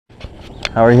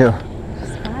How are you?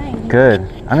 Just fine. Good.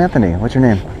 I'm Anthony. What's your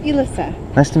name? Elissa.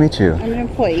 Nice to meet you. I'm an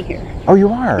employee here. Oh, you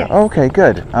are? Yes. Oh, okay,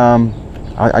 good.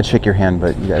 I'd shake your hand,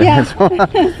 but Yeah.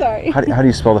 Sorry. How do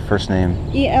you spell the first name?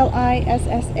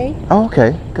 Elissa. Oh,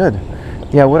 okay, good.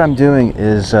 Yeah, what I'm doing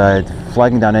is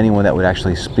flagging down anyone that would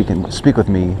actually speak with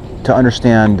me to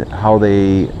understand how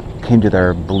they came to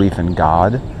their belief in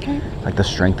God, Okay. like the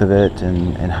strength of it,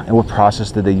 and what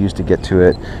process did they use to get to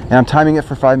it. And I'm timing it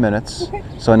for 5 minutes, Okay.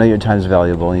 so I know your time is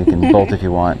valuable, and you can bolt if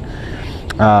you want.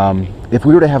 If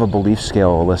we were to have a belief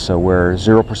scale, Elissa, where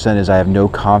 0% is I have no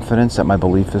confidence that my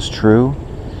belief is true,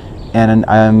 and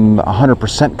I'm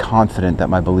 100% confident that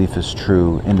my belief is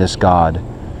true in this God,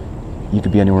 you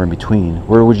could be anywhere in between.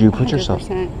 Where would you put 100%. yourself?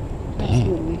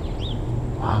 Absolutely.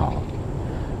 Wow.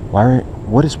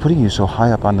 What is putting you so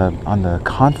high up on the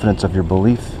confidence of your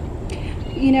belief?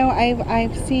 You know,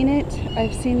 I've seen it.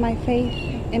 I've seen my faith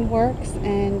in works,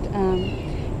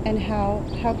 and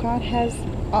how God has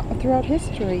throughout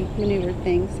history maneuvered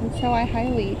things, and so I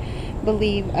highly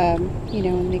believe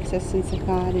in the existence of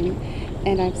God,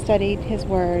 and I've studied His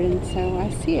Word, and so I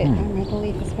see it. My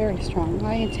belief is very strong.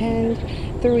 I attend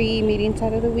 3 meetings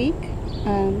out of the week.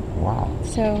 Wow.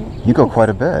 So You go quite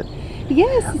a bit.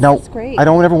 Yes, Now, it's great. I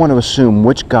don't ever want to assume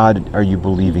which God are you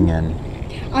believing in.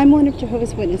 I'm one of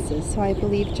Jehovah's Witnesses, so I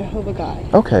believe Jehovah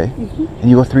God. Okay. And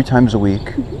you go 3 times a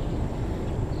week.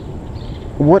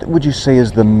 What would you say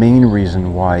is the main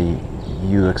reason why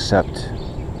you accept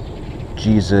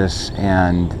Jesus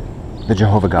and the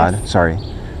Jehovah God? Yes. Sorry,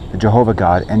 the Jehovah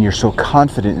God, and you're so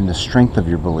confident in the strength of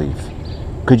your belief?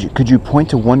 Could you point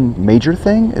to one major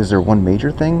thing? Is there one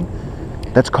major thing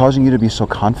that's causing you to be so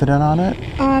confident on it?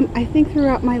 I think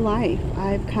throughout my life,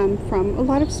 I've come from a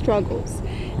lot of struggles,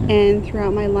 and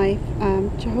throughout my life,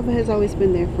 Jehovah has always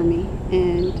been there for me.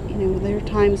 And there are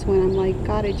times when I'm like,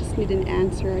 God, I just need an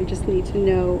answer. I just need to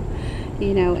know,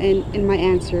 and my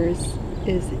answer is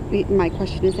my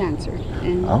question is answered.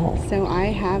 And so I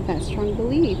have that strong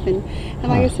belief. And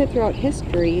like I said, throughout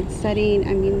history,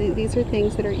 studying, these are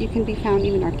things that you can be found,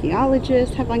 even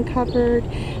archaeologists have uncovered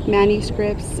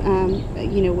manuscripts,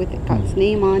 with God's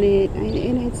name on it.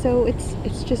 And so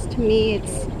it's just, to me,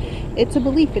 it's a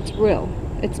belief. It's real.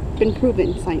 It's been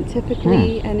proven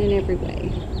scientifically and in every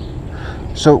way.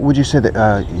 So would you say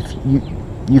that if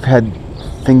you've had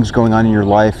things going on in your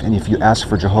life, and if you ask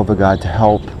for Jehovah God to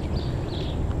help,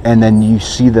 and then you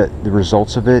see the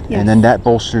results of it, and then that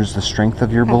bolsters the strength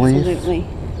of your belief? Absolutely.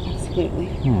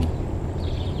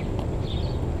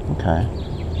 Okay.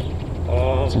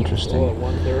 That's interesting. At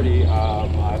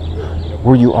 1:30,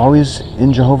 Were you always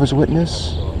in Jehovah's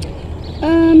Witness?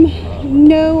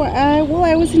 No. Well,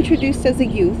 I was introduced as a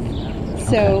youth,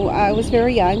 so I was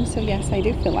very young. So yes, I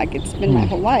do feel like it's been my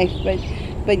whole life,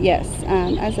 but yes,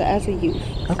 as a youth.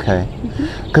 Okay.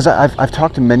 Because I've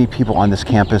talked to many people on this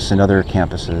campus and other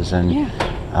campuses, and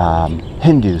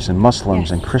Hindus and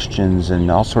Muslims and Christians and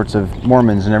all sorts of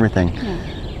Mormons and everything.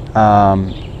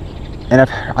 And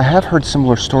I have heard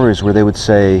similar stories where they would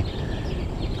say,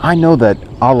 I know that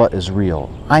Allah is real.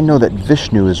 I know that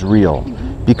Vishnu is real.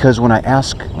 Because when I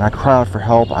cry out for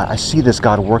help, I see this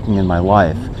God working in my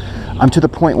life. I'm to the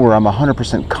point where I'm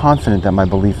 100% confident that my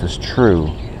belief is true.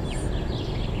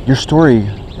 Your story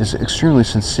is extremely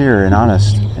sincere and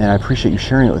honest, and I appreciate you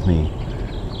sharing it with me.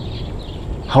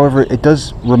 However, it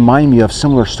does remind me of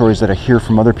similar stories that I hear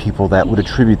from other people that would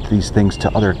attribute these things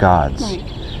to other gods. Right.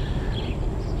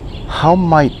 How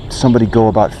might somebody go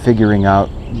about figuring out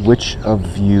which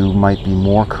of you might be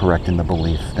more correct in the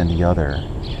belief than the other?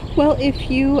 Well, if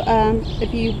you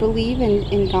believe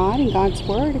in God and God's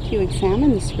Word, if you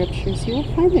examine the Scriptures, you will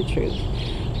find the truth.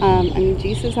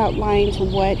 Jesus outlined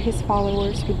what His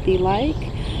followers would be like.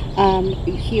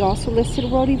 He also listed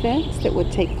world events that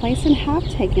would take place and have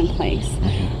taken place,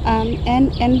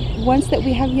 and ones that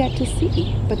we have yet to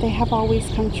see, but they have always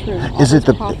come true. Is it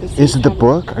the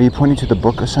book? Are you pointing to the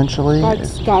book essentially?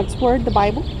 God's Word, the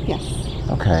Bible? Yes.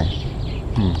 Okay.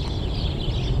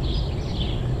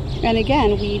 And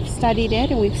again, we've studied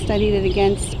it, and we've studied it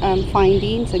against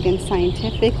findings, against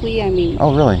scientifically.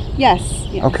 Oh, really? Yes.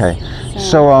 Okay.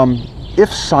 So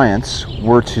if science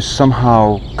were to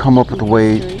somehow come up with a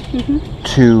way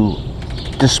to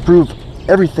disprove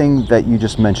everything that you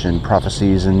just mentioned,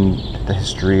 prophecies and the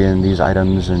history and these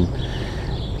items, and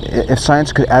if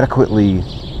science could adequately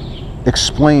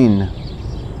explain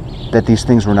that these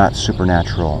things were not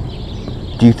supernatural,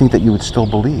 do you think that you would still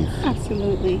believe?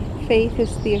 Absolutely. Faith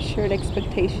is the assured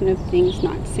expectation of things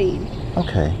not seen.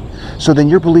 Okay. So then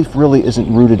your belief really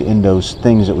isn't rooted in those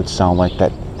things, it would sound like,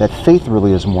 that faith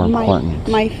really is more important.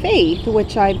 My faith,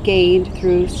 which I've gained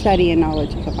through study and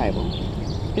knowledge of the Bible.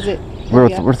 Is it?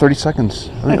 We're 30 seconds.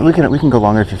 We can go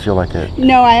longer if you feel like it.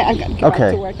 No, I got to go back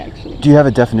Okay. to work actually. Do you have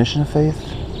a definition of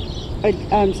faith?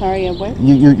 I'm sorry, a what?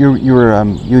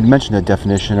 You had mentioned a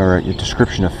definition or a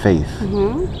description of faith.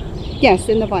 Yes,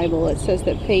 in the Bible it says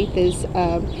that faith is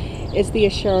the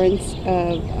assurance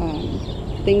of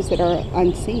things that are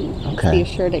unseen. It's Okay. the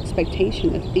assured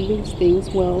expectation of things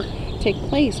will take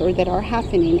place or that are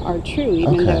happening are true,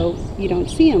 even Okay. though you don't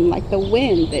see them, like the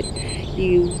wind that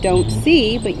you don't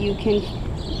see, but you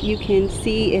can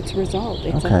see its result.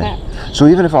 It's a Okay. fact. So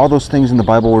even if all those things in the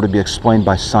Bible were to be explained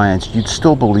by science, you'd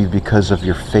still believe because of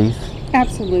your faith?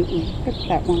 Absolutely, but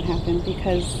that won't happen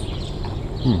because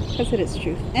it is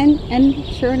truth, and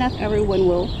sure enough, everyone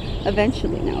will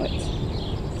eventually know it.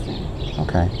 So.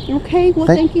 Okay. Okay, well,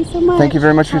 thank you so much. Thank you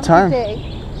very much for your Have a time. good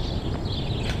day.